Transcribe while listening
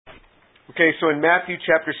Okay, so in Matthew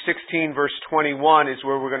chapter 16, verse 21 is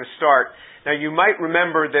where we're going to start. Now you might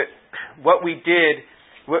remember that what we did,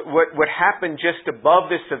 what happened just above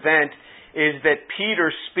this event is that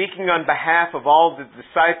Peter, speaking on behalf of all the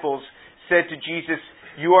disciples, said to Jesus,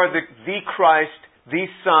 "You are the Christ, the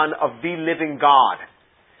Son of the living God."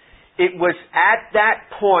 It was at that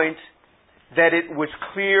point that it was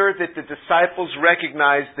clear that the disciples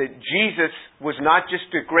recognized that Jesus was not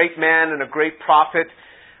just a great man and a great prophet,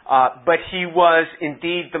 but he was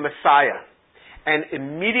indeed the Messiah. And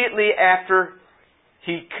immediately after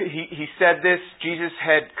he said this, Jesus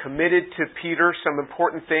had committed to Peter some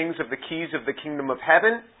important things of the keys of the kingdom of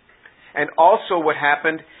heaven. And also what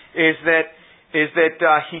happened is that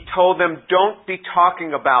he told them, don't be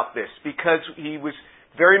talking about this, because he was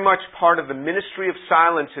very much part of the ministry of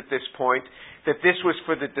silence at this point, that this was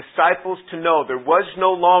for the disciples to know. There was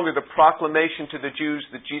no longer the proclamation to the Jews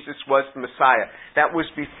that Jesus was the Messiah. That was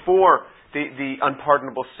before the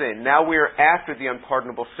unpardonable sin. Now we are after the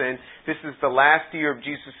unpardonable sin. This is the last year of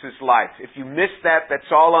Jesus' life. If you missed that,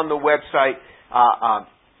 that's all on the website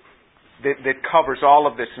that covers all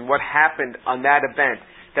of this and what happened on that event,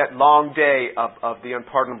 that long day of the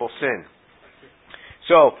unpardonable sin.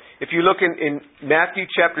 So, if you look in Matthew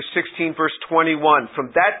chapter 16, verse 21,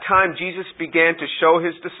 from that time Jesus began to show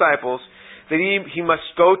his disciples that he must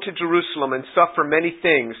go to Jerusalem and suffer many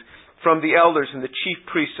things from the elders and the chief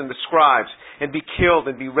priests and the scribes, and be killed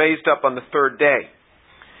and be raised up on the third day.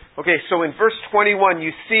 Okay, so in verse 21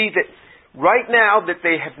 you see that right now that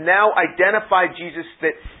they have now identified Jesus,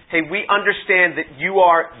 that, hey, we understand that you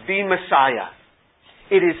are the Messiah.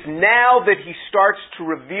 It is now that he starts to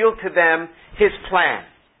reveal to them his plan.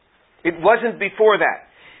 It wasn't before that.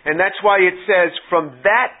 And that's why it says, from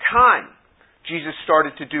that time, Jesus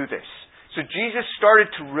started to do this. So Jesus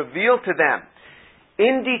started to reveal to them,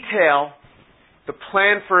 in detail, the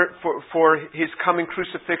plan for his coming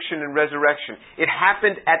crucifixion and resurrection. It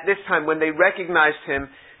happened at this time when they recognized him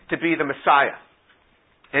to be the Messiah.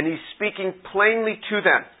 And he's speaking plainly to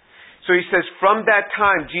them. So he says, from that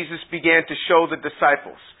time, Jesus began to show the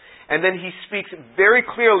disciples. And then he speaks very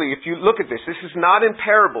clearly. If you look at this is not in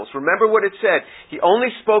parables. Remember what it said. He only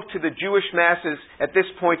spoke to the Jewish masses at this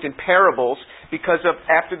point in parables because of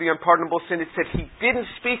after the unpardonable sin. It said he didn't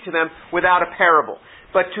speak to them without a parable.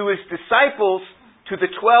 But to his disciples, to the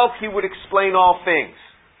 12, he would explain all things.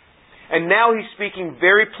 And now he's speaking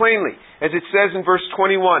very plainly. As it says in verse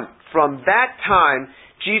 21, from that time,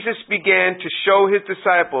 Jesus began to show his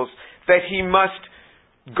disciples that he must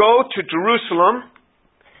go to Jerusalem,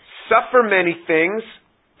 suffer many things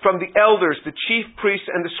from the elders, the chief priests,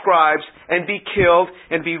 and the scribes, and be killed,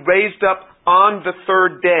 and be raised up on the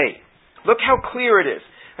third day. Look how clear it is.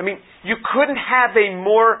 I mean, you couldn't have a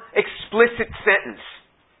more explicit sentence.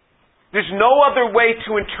 There's no other way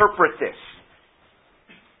to interpret this.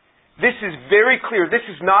 This is very clear. This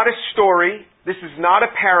is not a story. This is not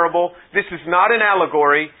a parable. This is not an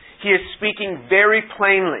allegory. He is speaking very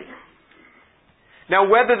plainly. Now,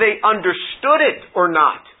 whether they understood it or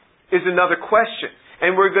not is another question.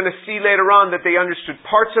 And we're going to see later on that they understood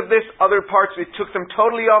parts of this, other parts it took them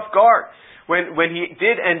totally off guard when he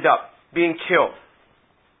did end up being killed.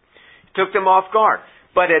 It took them off guard.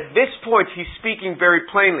 But at this point, he's speaking very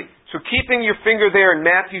plainly. So keeping your finger there in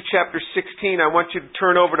Matthew chapter 16, I want you to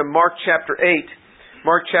turn over to Mark chapter 8.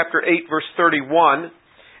 Mark chapter 8, verse 31.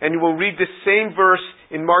 And we'll read the same verse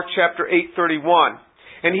in Mark chapter 8, 31.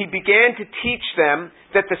 And he began to teach them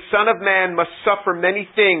that the Son of Man must suffer many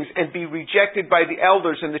things and be rejected by the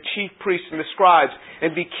elders and the chief priests and the scribes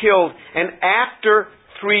and be killed, and after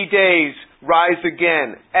 3 days rise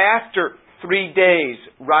again. After 3 days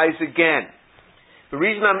rise again. The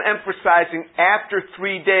reason I'm emphasizing after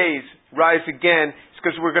 3 days rise again is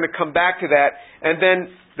because we're going to come back to that. And then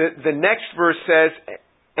the next verse says,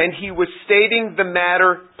 and he was stating the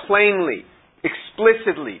matter plainly,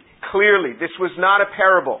 explicitly, clearly. This was not a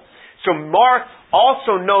parable. So Mark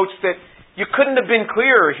also notes that you couldn't have been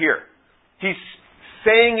clearer here. He's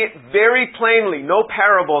saying it very plainly. No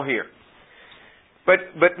parable here. But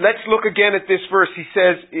let's look again at this verse. He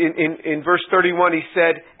says in verse 31, he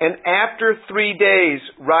said, and after 3 days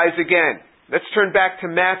rise again. Let's turn back to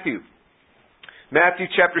Matthew. Matthew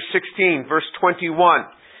chapter 16, verse 21.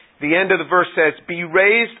 The end of the verse says, be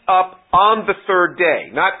raised up on the third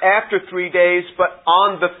day. Not after 3 days, but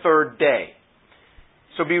on the third day.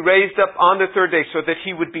 So be raised up on the third day, so that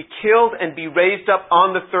he would be killed and be raised up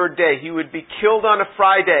on the third day. He would be killed on a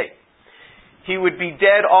Friday. He would be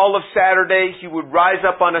dead all of Saturday. He would rise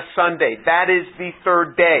up on a Sunday. That is the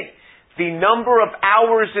third day. The number of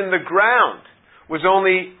hours in the ground was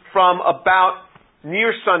only from about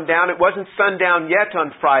near sundown. It wasn't sundown yet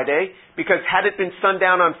on Friday, because had it been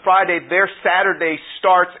sundown on Friday, their Saturday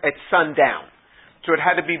starts at sundown. So it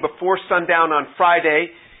had to be before sundown on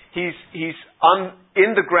Friday. He's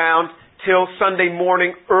in the ground till Sunday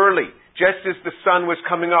morning early, just as the sun was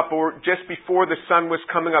coming up, or just before the sun was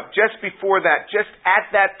coming up. Just before that, just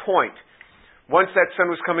at that point, once that sun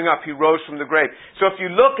was coming up, he rose from the grave. So if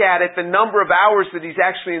you look at it, the number of hours that he's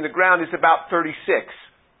actually in the ground is about 36.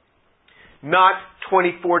 Not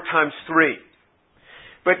 24 times 3.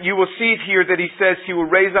 But you will see here that he says he will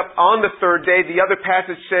raise up on the third day. The other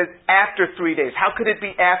passage says after 3 days. How could it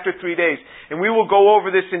be after 3 days? And we will go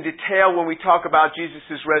over this in detail when we talk about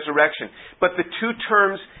Jesus' resurrection. But the two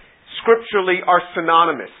terms scripturally are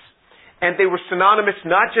synonymous. And they were synonymous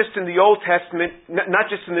not just in the Old Testament, not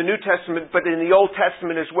just in the New Testament, but in the Old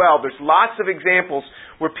Testament as well. There's lots of examples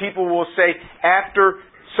where people will say after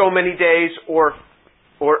so many days or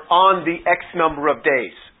on the X number of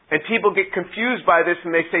days. And people get confused by this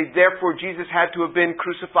and they say, therefore Jesus had to have been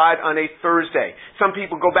crucified on a Thursday. Some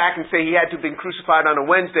people go back and say he had to have been crucified on a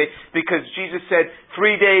Wednesday because Jesus said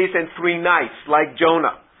 3 days and 3 nights, like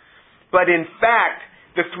Jonah. But in fact,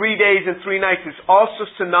 the 3 days and 3 nights is also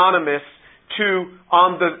synonymous to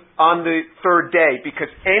on the third day,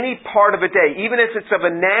 because any part of a day, even if it's of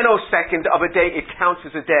a nanosecond of a day, it counts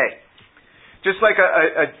as a day. Just like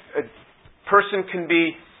a person can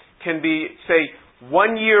be say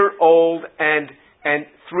 1 year old and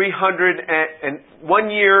 300 and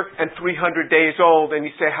 1 year and 300 days old, and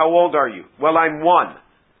you say, how old are you? Well, I'm 1.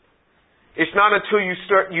 It's not until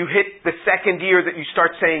you hit the second year that you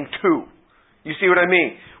start saying 2. You see what I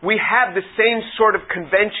mean? We have the same sort of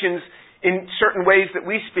conventions in certain ways that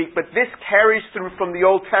we speak, but this carries through from the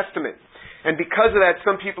Old Testament. And because of that,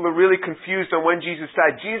 some people are really confused on when Jesus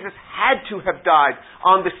died. Jesus had to have died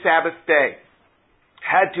on the Sabbath day.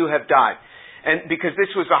 Had to have died. And because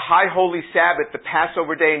this was a high holy Sabbath, the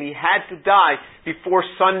Passover day, and he had to die before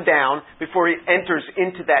sundown, before he enters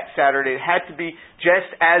into that Saturday. It had to be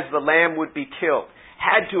just as the lamb would be killed.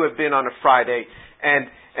 Had to have been on a Friday,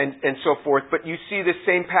 and so forth. But you see the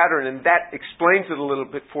same pattern, and that explains it a little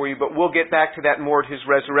bit for you, but we'll get back to that more at his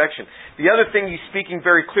resurrection. The other thing he's speaking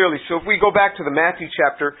very clearly, so if we go back to the Matthew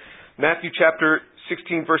chapter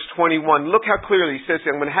 16, verse 21, look how clearly he says,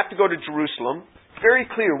 I'm going to have to go to Jerusalem. Very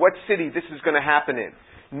clear what city this is going to happen in.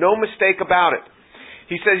 No mistake about it.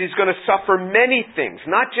 He says he's going to suffer many things,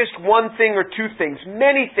 not just one thing or two things.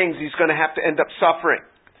 Many things he's going to have to end up suffering.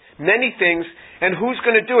 Many things. And who's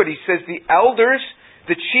going to do it? He says the elders,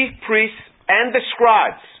 the chief priests, and the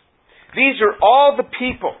scribes. These are all the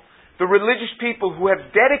people, the religious people who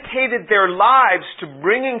have dedicated their lives to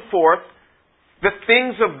bringing forth the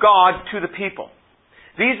things of God to the people.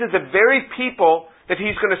 These are the very people that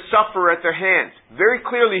he's going to suffer at their hands. Very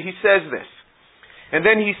clearly he says this. And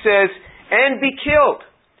then he says, and be killed.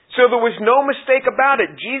 So there was no mistake about it.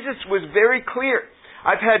 Jesus was very clear.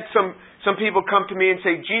 I've had some people come to me and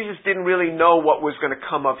say, Jesus didn't really know what was going to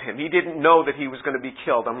come of him. He didn't know that he was going to be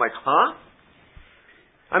killed. I'm like, huh?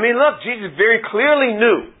 I mean, look, Jesus very clearly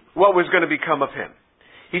knew what was going to become of him.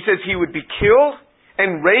 He says he would be killed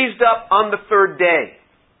and raised up on the third day.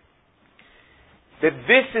 That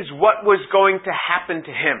this is what was going to happen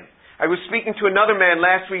to him. I was speaking to another man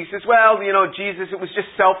last week. He says, well, Jesus, it was just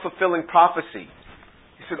self-fulfilling prophecy.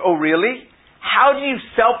 He said, oh, really? How do you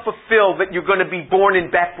self-fulfill that you're going to be born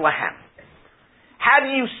in Bethlehem? How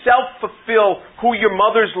do you self-fulfill who your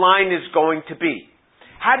mother's line is going to be?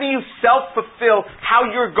 How do you self-fulfill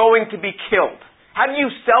how you're going to be killed? How do you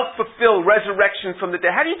self-fulfill resurrection from the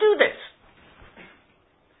dead? How do you do this?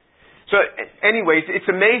 So anyways,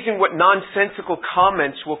 it's amazing what nonsensical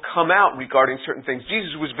comments will come out regarding certain things.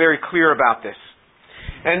 Jesus was very clear about this.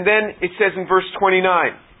 And then it says in verse 29,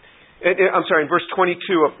 in verse 22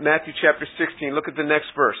 of Matthew chapter 16, look at the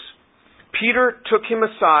next verse. Peter took him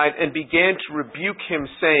aside and began to rebuke him,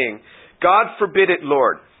 saying, God forbid it,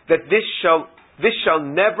 Lord, that this shall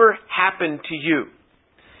never happen to you.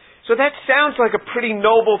 So that sounds like a pretty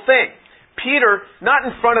noble thing. Peter, not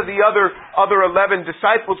in front of the other 11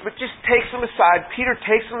 disciples, but just takes them aside. Peter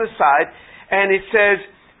takes them aside, and it says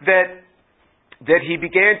that he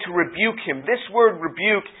began to rebuke him. This word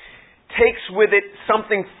rebuke takes with it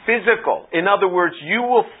something physical. In other words, you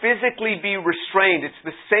will physically be restrained. It's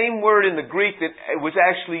the same word in the Greek that was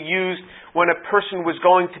actually used when a person was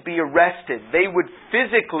going to be arrested. They would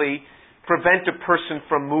physically prevent a person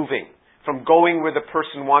from moving, from going where the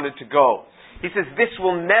person wanted to go. He says, this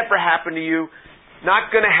will never happen to you.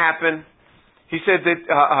 Not going to happen. He said that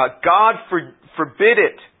God forbid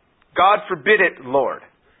it. God forbid it, Lord.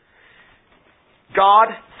 God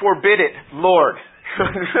forbid it, Lord.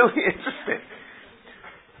 Really interesting.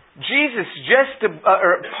 Jesus,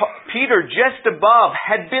 Peter, just above,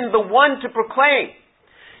 had been the one to proclaim,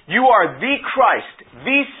 "You are the Christ,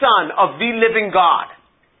 the Son of the living God."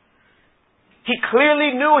 He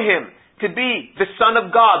clearly knew him to be the Son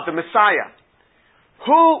of God, the Messiah.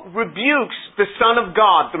 Who rebukes the Son of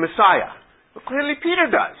God, the Messiah? Well, clearly Peter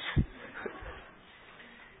does.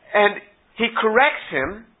 And he corrects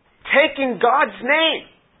him, taking God's name.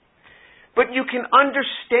 But you can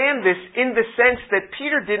understand this in the sense that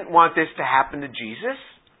Peter didn't want this to happen to Jesus.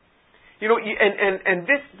 You know, and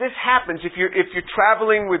this happens if you're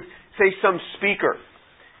traveling with, say, some speaker,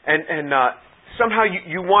 and somehow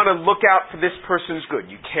you want to look out for this person's good.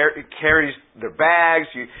 You carries their bags,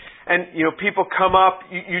 and people come up,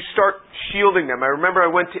 you start shielding them. I remember I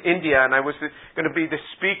went to India and I was going to be the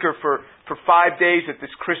speaker for 5 days at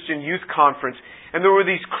this Christian youth conference, and there were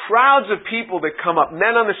these crowds of people that come up.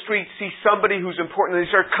 Men on the street see somebody who's important, and they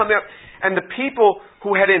start coming up, and the people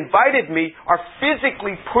who had invited me are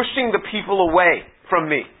physically pushing the people away from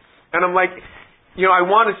me. And I'm like, I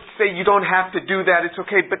want to say you don't have to do that, it's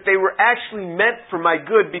okay, but they were actually meant for my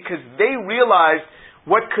good because they realized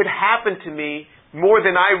what could happen to me more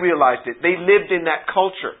than I realized it. They lived in that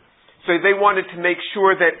culture. So they wanted to make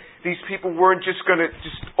sure that these people weren't just going to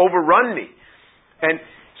just overrun me. And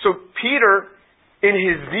so Peter, in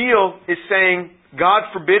his zeal, is saying,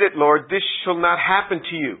 "God forbid it, Lord, this shall not happen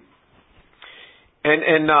to you." And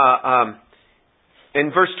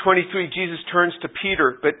in verse 23, Jesus turns to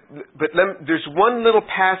Peter, but there's one little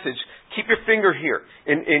passage. Keep your finger here.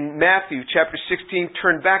 In Matthew chapter 16,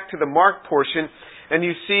 turn back to the Mark portion, and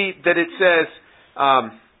you see that it says,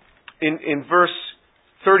 in verse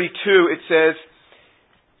 32, it says,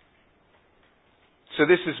 so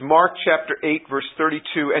this is Mark chapter 8, verse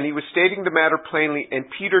 32, "And he was stating the matter plainly, and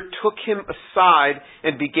Peter took him aside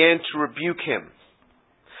and began to rebuke him.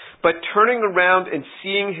 But turning around and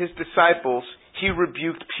seeing his disciples, he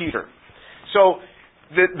rebuked Peter." So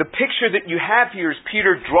the picture that you have here is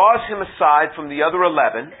Peter draws him aside from the other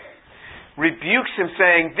 11, rebukes him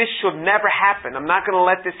saying, "This should never happen. I'm not going to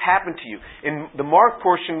let this happen to you." In the Mark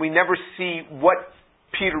portion, we never see what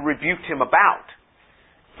Peter rebuked him about.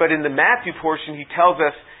 But in the Matthew portion, he tells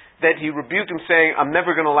us that he rebuked him saying, "I'm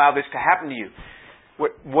never going to allow this to happen to you."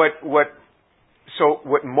 So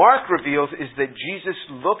what Mark reveals is that Jesus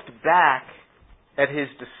looked back at his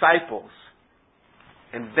disciples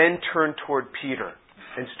and then turned toward Peter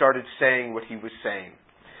and started saying what he was saying.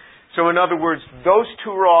 So in other words, those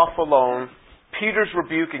two are off alone. Peter's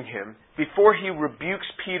rebuking him. Before he rebukes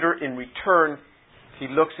Peter in return, he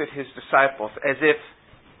looks at his disciples as if,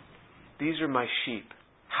 "These are my sheep.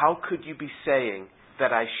 How could you be saying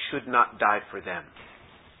that I should not die for them?"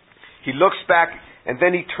 He looks back and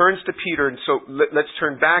then he turns to Peter. And so let's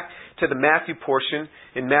turn back to the Matthew portion.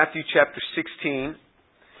 In Matthew chapter 16,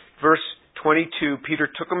 verse 22, Peter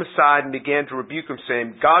took him aside and began to rebuke him,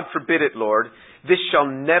 saying, "God forbid it, Lord. This shall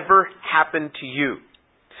never happen to you."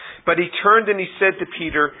 But he turned and he said to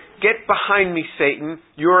Peter, "Get behind me, Satan.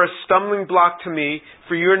 You are a stumbling block to me,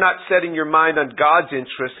 for you are not setting your mind on God's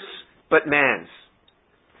interests, but man's."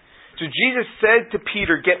 So Jesus said to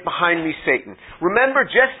Peter, "Get behind me, Satan." Remember,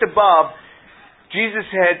 just above, Jesus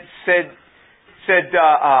had said,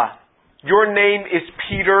 "Your name is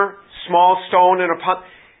Peter, small stone and upon."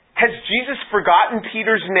 Has Jesus forgotten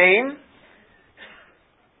Peter's name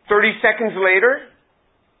 30 seconds later?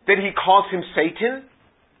 That he calls him Satan?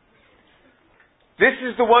 This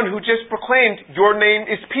is the one who just proclaimed, "Your name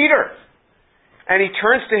is Peter." And he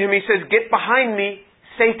turns to him, he says, "Get behind me,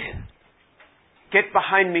 Satan." Get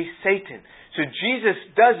behind me, Satan. So Jesus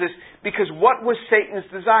does this because what was Satan's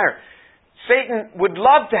desire? Satan would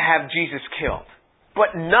love to have Jesus killed,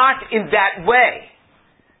 but not in that way.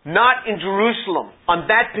 Not in Jerusalem, on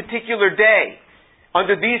that particular day,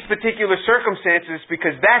 under these particular circumstances,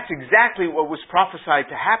 because that's exactly what was prophesied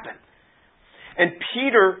to happen. And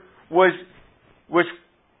Peter was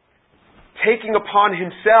taking upon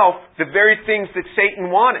himself the very things that Satan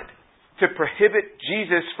wanted, to prohibit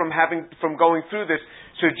Jesus from going through this.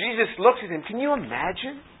 So Jesus looks at him. Can you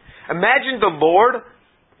imagine? Imagine the Lord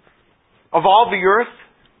of all the earth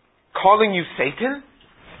calling you Satan?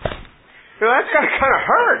 That's got to kind of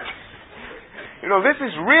hurt. This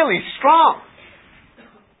is really strong.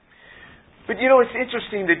 But it's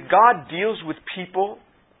interesting that God deals with people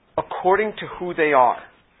according to who they are.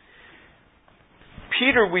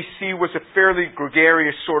 Peter, we see, was a fairly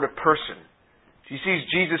gregarious sort of person. He sees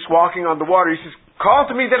Jesus walking on the water. He says, "Call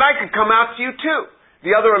to me that I could come out to you too."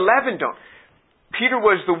 The other 11 don't. Peter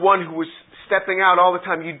was the one who was stepping out all the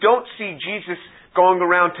time. You don't see Jesus going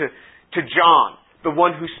around to John, the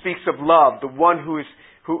one who speaks of love, the one who is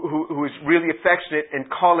who is really affectionate and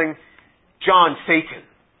calling John Satan.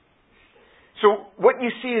 So what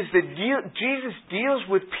you see is that Jesus deals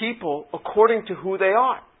with people according to who they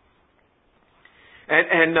are.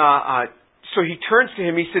 So he turns to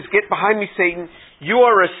him, he says, "Get behind me, Satan. You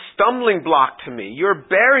are a stumbling block to me. You're a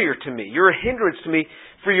barrier to me. You're a hindrance to me,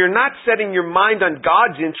 for you're not setting your mind on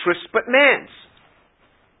God's interests, but man's."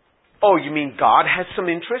 Oh, you mean God has some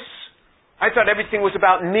interests? I thought everything was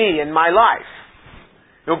about me and my life.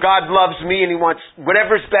 God loves me and He wants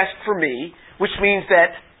whatever's best for me, which means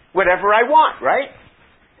that whatever I want, right?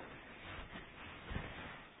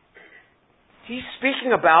 He's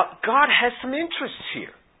speaking about God has some interests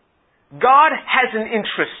here. God has an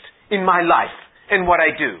interest in my life and what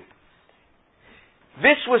I do.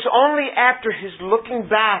 This was only after his looking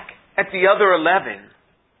back at the other 11,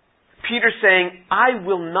 Peter saying, "I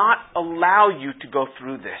will not allow you to go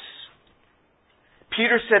through this."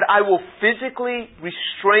 Peter said, "I will physically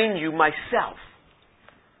restrain you myself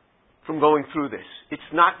from going through this.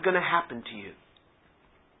 It's not going to happen to you."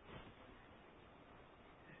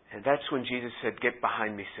 And that's when Jesus said, "Get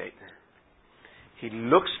behind me, Satan." He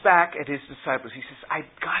looks back at his disciples. He says,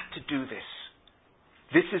 "I've got to do this.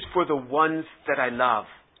 This is for the ones that I love."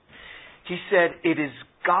 He said, "It is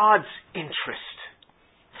God's interest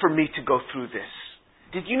for me to go through this."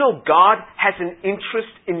 Did you know God has an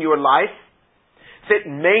interest in your life that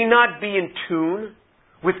may not be in tune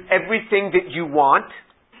with everything that you want?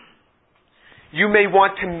 You may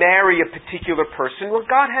want to marry a particular person. Well,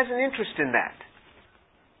 God has an interest in that.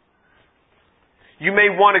 You may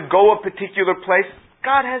want to go a particular place.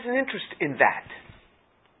 God has an interest in that.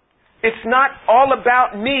 It's not all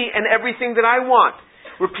about me and everything that I want.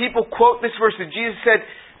 Where people quote this verse that Jesus said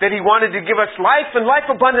that He wanted to give us life and life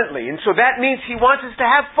abundantly. And so that means He wants us to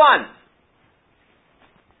have fun.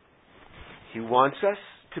 He wants us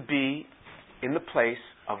to be in the place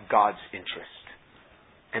of God's interest.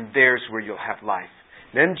 And there's where you'll have life.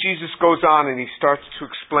 Then Jesus goes on and He starts to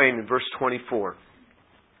explain in verse 24.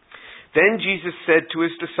 Then Jesus said to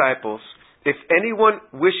His disciples, "If anyone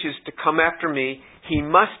wishes to come after me, he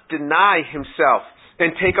must deny himself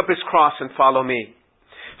and take up his cross and follow me.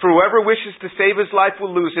 For whoever wishes to save his life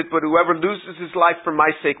will lose it, but whoever loses his life for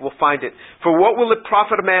my sake will find it. For what will it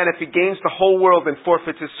profit a man if he gains the whole world and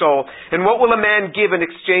forfeits his soul? And what will a man give in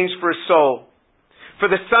exchange for his soul? For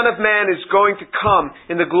the Son of Man is going to come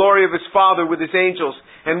in the glory of His Father with His angels,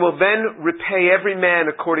 and will then repay every man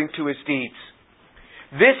according to his deeds."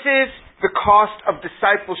 This is the cost of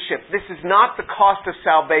discipleship. This is not the cost of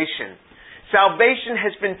salvation. Salvation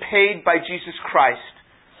has been paid by Jesus Christ.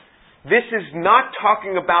 This is not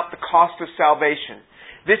talking about the cost of salvation.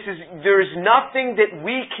 There is nothing that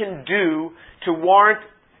we can do to warrant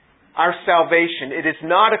our salvation. It is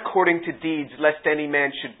not according to deeds, lest any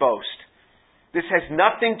man should boast. This has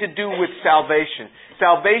nothing to do with salvation.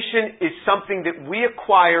 Salvation is something that we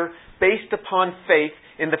acquire based upon faith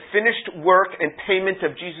in the finished work and payment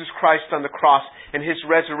of Jesus Christ on the cross and His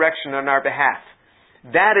resurrection on our behalf.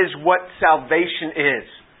 That is what salvation is.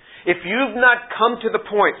 If you've not come to the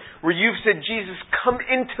point where you've said, "Jesus, come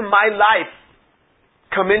into my life.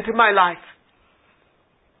 Come into my life,"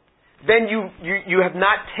 then you have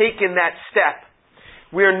not taken that step.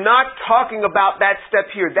 We are not talking about that step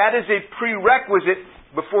here. That is a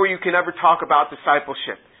prerequisite before you can ever talk about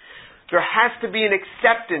discipleship. There has to be an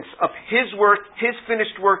acceptance of His work, His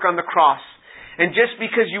finished work on the cross. And just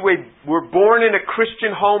because you were born in a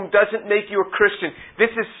Christian home doesn't make you a Christian.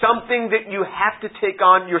 This is something that you have to take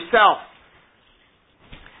on yourself.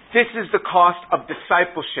 This is the cost of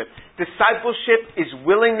discipleship. Discipleship is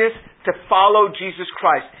willingness to follow Jesus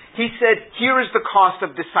Christ. He said, here is the cost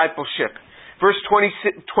of discipleship. Verse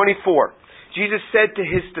 24. Jesus said to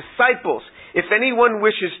His disciples, "If anyone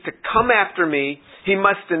wishes to come after me, he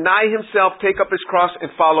must deny himself, take up his cross,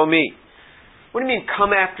 and follow me." What do you mean,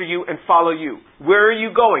 come after you and follow you? Where are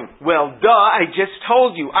you going? Well, I just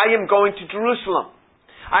told you. I am going to Jerusalem.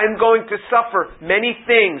 I am going to suffer many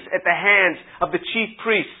things at the hands of the chief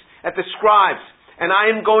priests, at the scribes, and I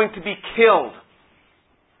am going to be killed.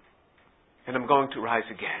 And I'm going to rise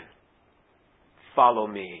again. Follow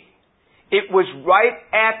me. It was right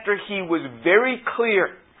after He was very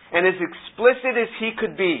clear and as explicit as He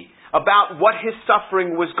could be about what His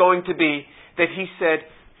suffering was going to be, that He said,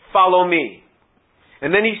 "Follow me."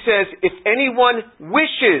 And then He says, if anyone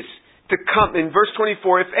wishes to come, in verse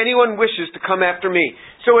 24, if anyone wishes to come after me.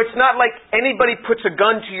 So it's not like anybody puts a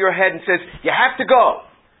gun to your head and says, "You have to go.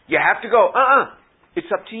 You have to go."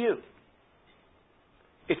 It's up to you.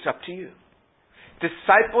 It's up to you.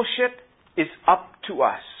 Discipleship is up to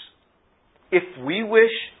us. If we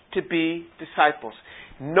wish to be disciples.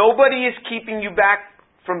 Nobody is keeping you back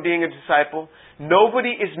from being a disciple. Nobody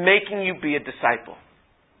is making you be a disciple.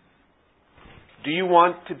 Do you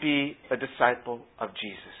want to be a disciple of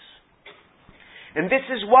Jesus? And this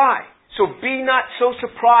is why. So be not so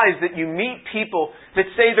surprised that you meet people that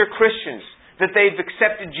say they're Christians, that they've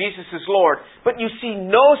accepted Jesus as Lord, but you see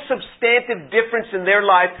no substantive difference in their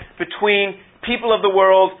life between people of the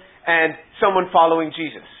world and someone following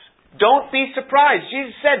Jesus. Don't be surprised.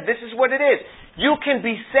 Jesus said this is what it is. You can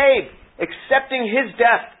be saved accepting His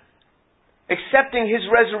death, accepting His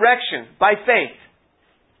resurrection by faith,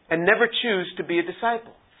 and never choose to be a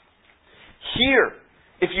disciple. Here,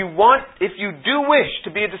 if you do wish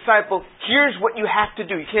to be a disciple, here's what you have to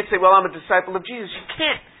do. You can't say, well, I'm a disciple of Jesus. You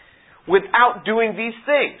can't without doing these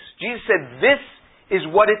things. Jesus said, this is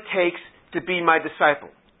what it takes to be my disciple.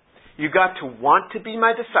 You got to want to be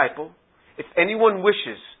my disciple. If anyone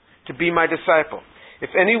wishes to be my disciple, if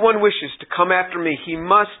anyone wishes to come after me, he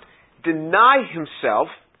must deny himself,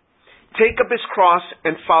 take up his cross,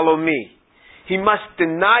 and follow me. He must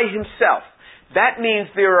deny himself. That means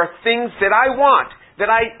there are things that I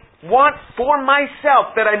want for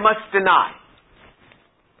myself that I must deny.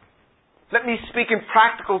 Let me speak in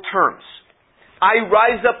practical terms. I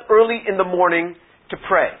rise up early in the morning to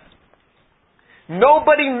pray.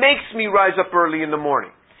 Nobody makes me rise up early in the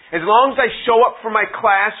morning. As long as I show up for my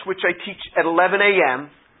class, which I teach at 11 a.m.,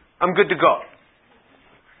 I'm good to go.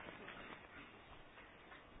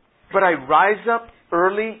 But I rise up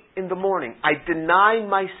early in the morning. I deny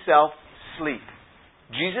myself sleep.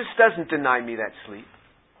 Jesus doesn't deny me that sleep.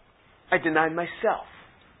 I deny myself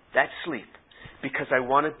that sleep because I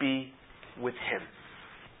want to be with Him.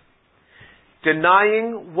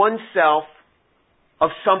 Denying oneself of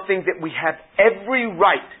something that we have every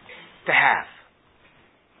right to have.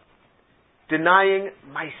 Denying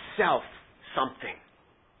myself something.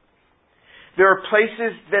 There are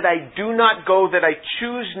places that I do not go, that I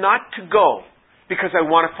choose not to go because I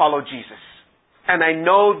want to follow Jesus. And I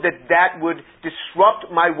know that that would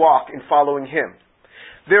disrupt my walk in following Him.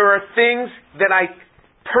 There are things that I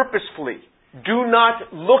purposefully do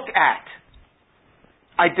not look at.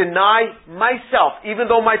 I deny myself, even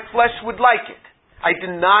though my flesh would like it. I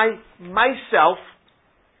deny myself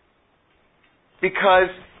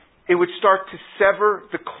because it would start to sever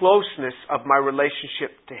the closeness of my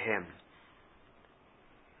relationship to Him.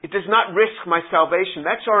 It does not risk my salvation.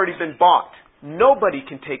 That's already been bought. Nobody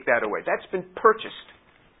can take that away. That's been purchased.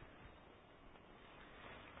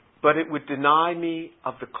 But it would deny me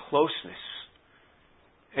of the closeness.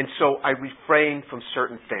 And so I refrain from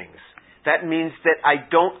certain things. That means that I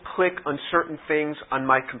don't click on certain things on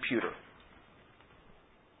my computer.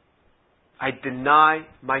 I deny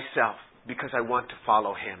myself because I want to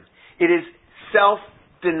follow Him. It is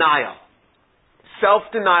self-denial.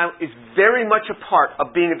 Self-denial is very much a part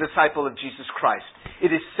of being a disciple of Jesus Christ.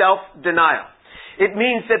 It is self-denial. It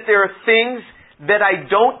means that there are things that I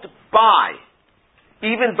don't buy,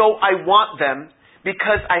 even though I want them,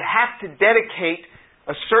 because I have to dedicate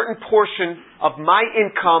a certain portion of my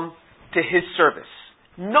income to His service.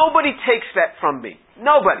 Nobody takes that from me.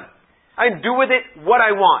 Nobody. I can do with it what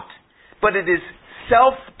I want. But it is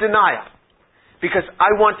self-denial, because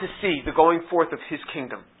I want to see the going forth of His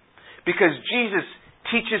kingdom. Because Jesus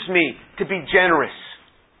teaches me to be generous.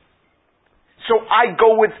 So I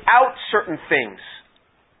go without certain things.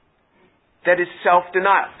 That is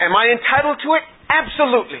self-denial. Am I entitled to it?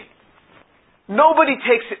 Absolutely. Nobody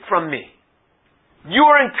takes it from me. You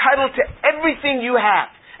are entitled to everything you have,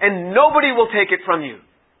 and nobody will take it from you.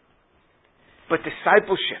 But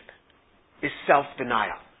discipleship is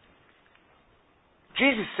self-denial.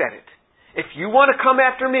 Jesus said it. If you want to come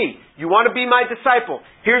after me, you want to be my disciple,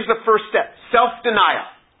 here's the first step. Self-denial.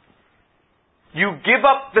 You give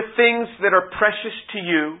up the things that are precious to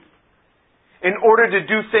you in order to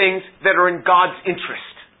do things that are in God's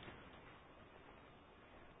interest.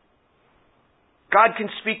 God can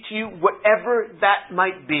speak to you whatever that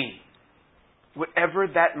might be. Whatever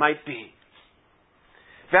that might be.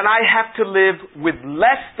 That I have to live with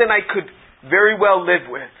less than I could very well live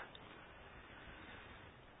with.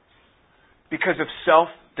 Because of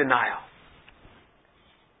self-denial.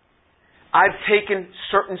 I've taken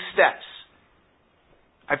certain steps.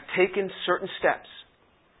 I've taken certain steps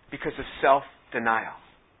because of self-denial.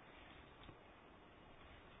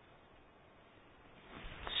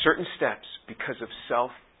 Certain steps because of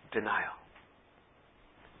self-denial.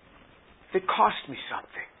 They cost me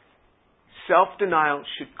something. Self-denial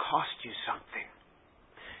should cost you something.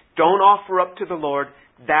 Don't offer up to the Lord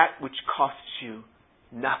that which costs you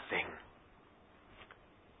nothing.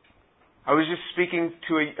 I was just speaking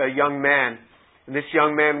to a young man, and this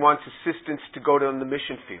young man wants assistance to go to the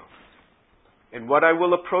mission field. And what I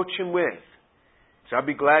will approach him with is, I'll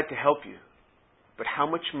be glad to help you. But how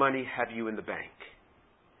much money have you in the bank?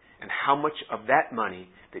 And how much of that money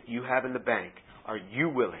that you have in the bank are you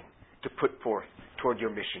willing to put forth toward your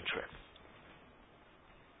mission trip?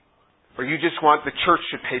 Or you just want the church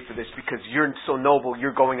should pay for this because you're so noble,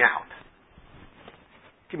 you're going out.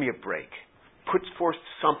 Give me a break. Put forth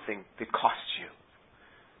something that costs you.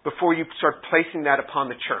 Before you start placing that upon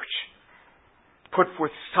the church, put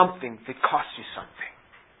forth something that costs you something.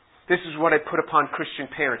 This is what I put upon Christian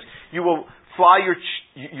parents. You will fly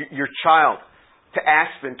your child to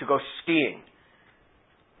Aspen to go skiing.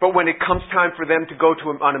 But when it comes time for them to go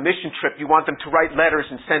on a mission trip, you want them to write letters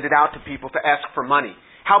and send it out to people to ask for money.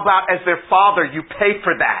 How about as their father, you pay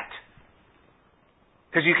for that?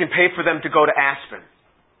 Because you can pay for them to go to Aspen.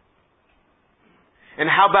 And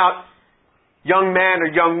how about, young man or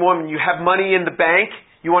young woman, you have money in the bank,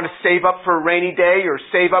 you want to save up for a rainy day or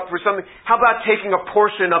save up for something. How about taking a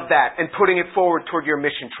portion of that and putting it forward toward your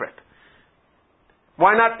mission trip?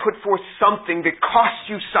 Why not put forth something that costs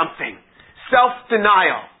you something?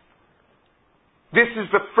 Self-denial. This is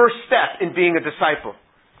the first step in being a disciple.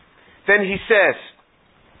 Then he says,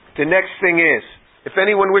 the next thing is, if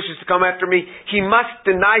anyone wishes to come after me, he must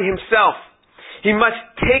deny himself. He must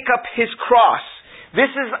take up his cross.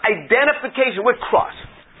 This is identification with cross.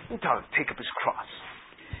 I'm talking take up his cross.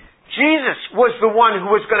 Jesus was the one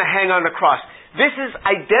who was going to hang on the cross. This is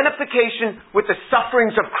identification with the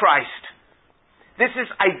sufferings of Christ. This is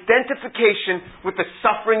identification with the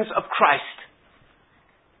sufferings of Christ.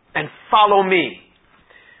 And follow me.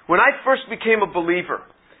 When I first became a believer,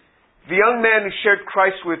 the young man who shared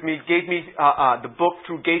Christ with me gave me the book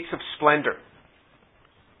Through Gates of Splendor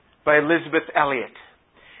by Elizabeth Elliot.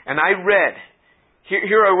 And I read,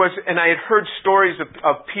 here I was, and I had heard stories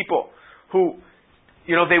of people who,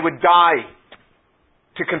 they would die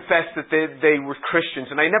to confess that they were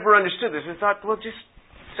Christians. And I never understood this. I thought, well, just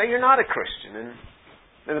say you're not a Christian. And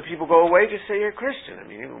then the people go away, just say you're a Christian. I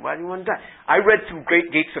mean, why do you want to die? I read Through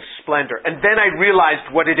Great Gates of Splendor, and then I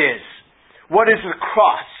realized what it is. What is the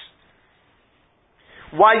cross?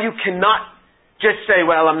 Why you cannot just say,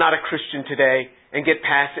 well, I'm not a Christian today, and get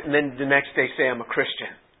past it, and then the next day say I'm a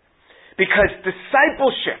Christian. Because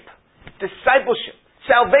discipleship,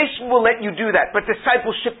 salvation will let you do that, but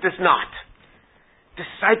discipleship does not.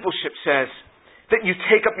 Discipleship says that you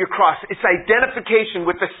take up your cross. It's identification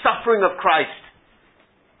with the suffering of Christ.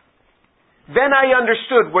 Then I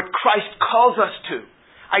understood what Christ calls us to.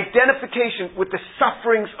 Identification with the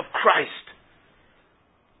sufferings of Christ.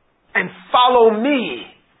 And follow me.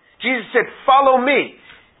 Jesus said, follow me.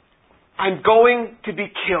 I'm going to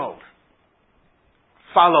be killed.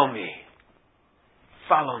 Follow me.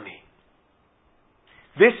 Follow me.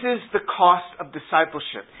 This is the cost of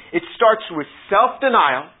discipleship. It starts with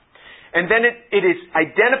self-denial, and then it is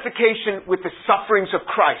identification with the sufferings of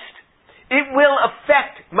Christ. It will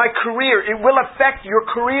affect my career. It will affect your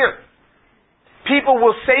career. People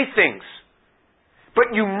will say things,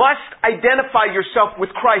 but you must identify yourself with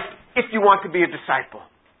Christ if you want to be a disciple.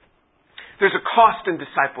 There's a cost in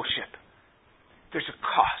discipleship. There's a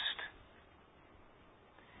cost.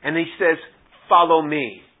 And he says, follow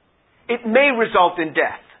me. It may result in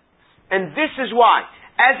death. And this is why,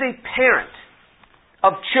 as a parent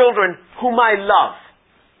of children whom I love,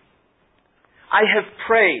 I have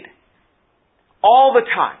prayed all the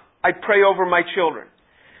time. I pray over my children.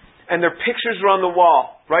 And their pictures are on the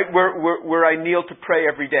wall, right where I kneel to pray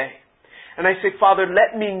every day. And I say, Father,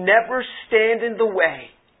 let me never stand in the way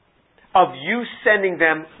of you sending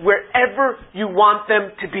them wherever you want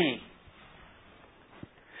them to be.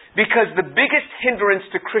 Because the biggest hindrance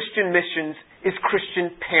to Christian missions is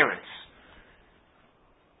Christian parents.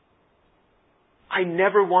 I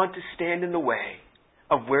never want to stand in the way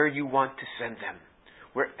of where you want to send them.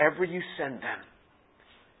 Wherever you send them,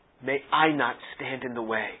 may I not stand in the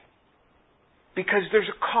way. Because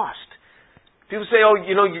there's a cost. People say,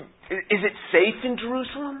 is it safe in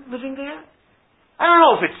Jerusalem, living there? I don't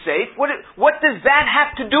know if it's safe. What does that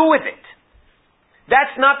have to do with it?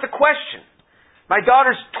 That's not the question. My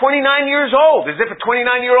daughter's 29 years old, as if a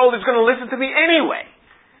 29-year-old is going to listen to me anyway.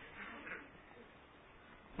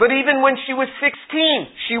 But even when she was 16,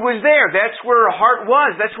 she was there. That's where her heart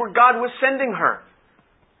was. That's where God was sending her.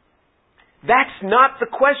 That's not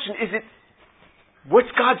the question.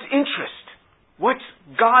 What's God's interest? What's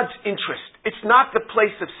God's interest? It's not the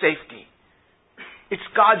place of safety. It's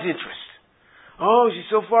God's interest. Oh, she's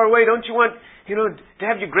so far away. Don't you want, to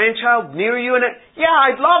have your grandchild near you? Yeah,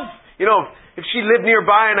 I'd love, if she lived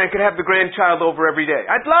nearby and I could have the grandchild over every day.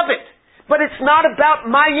 I'd love it. But it's not about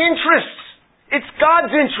my interests. It's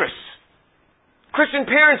God's interests. Christian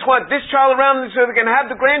parents want this child around them so they can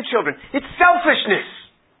have the grandchildren. It's selfishness.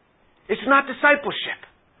 It's not discipleship.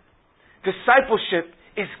 Discipleship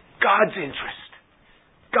is God's interest.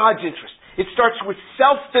 God's interest. It starts with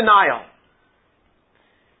self-denial.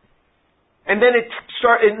 And then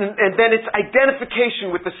it's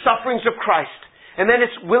identification with the sufferings of Christ. And then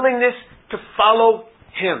it's willingness to follow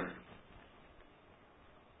Him.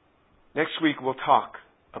 Next week we'll talk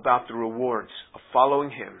about the rewards of following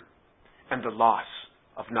Him and the loss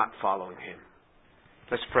of not following Him.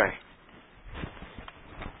 Let's pray.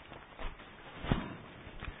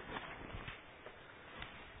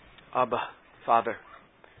 Abba, Father,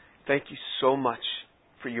 thank you so much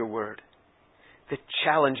for your word that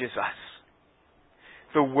challenges us.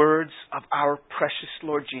 The words of our precious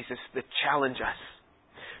Lord Jesus that challenge us.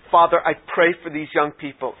 Father, I pray for these young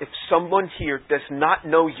people. If someone here does not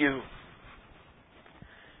know you,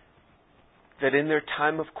 that in their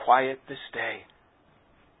time of quiet this day,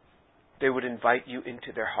 they would invite you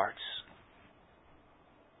into their hearts.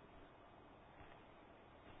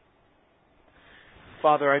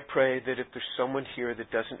 Father, I pray that if there's someone here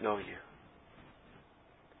that doesn't know you,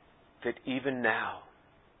 that even now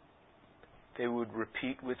they would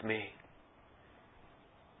repeat with me,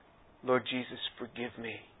 Lord Jesus, forgive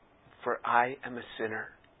me, for I am a sinner.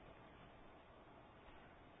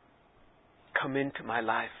 Come into my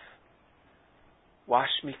life. Wash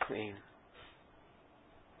me clean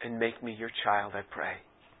and make me your child, I pray.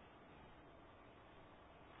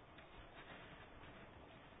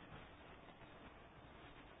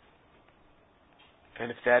 And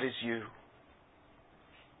if that is you,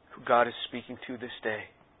 who God is speaking to this day,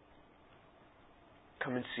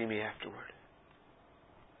 come and see me afterward.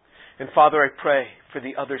 And Father, I pray for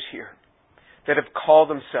the others here that have called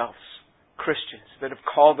themselves Christians, that have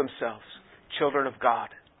called themselves children of God.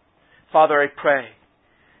 Father, I pray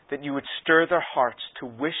that you would stir their hearts to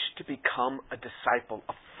wish to become a disciple,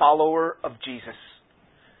 a follower of Jesus.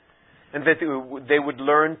 And that they would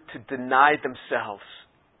learn to deny themselves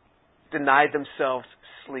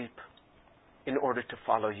sleep in order to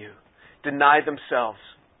follow you. Deny themselves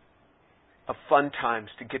of fun times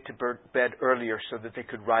to get to bed earlier so that they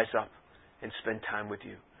could rise up and spend time with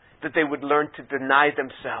you. That they would learn to deny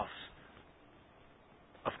themselves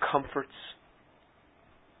of comforts,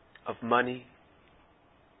 of money,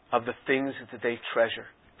 of the things that they treasure,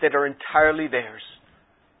 that are entirely theirs,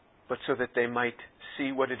 but so that they might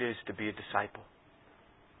see what it is to be a disciple.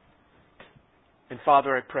 And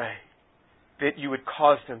Father, I pray that you would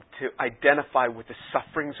cause them to identify with the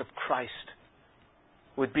sufferings of Christ,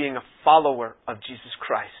 with being a follower of Jesus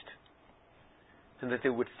Christ, and that they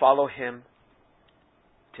would follow Him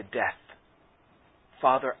to death.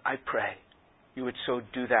 Father, I pray you would so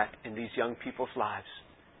do that in these young people's lives,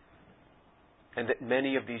 and that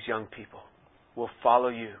many of these young people will follow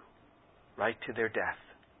you right to their death.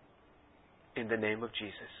 In the name of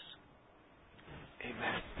Jesus.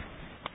 Amen.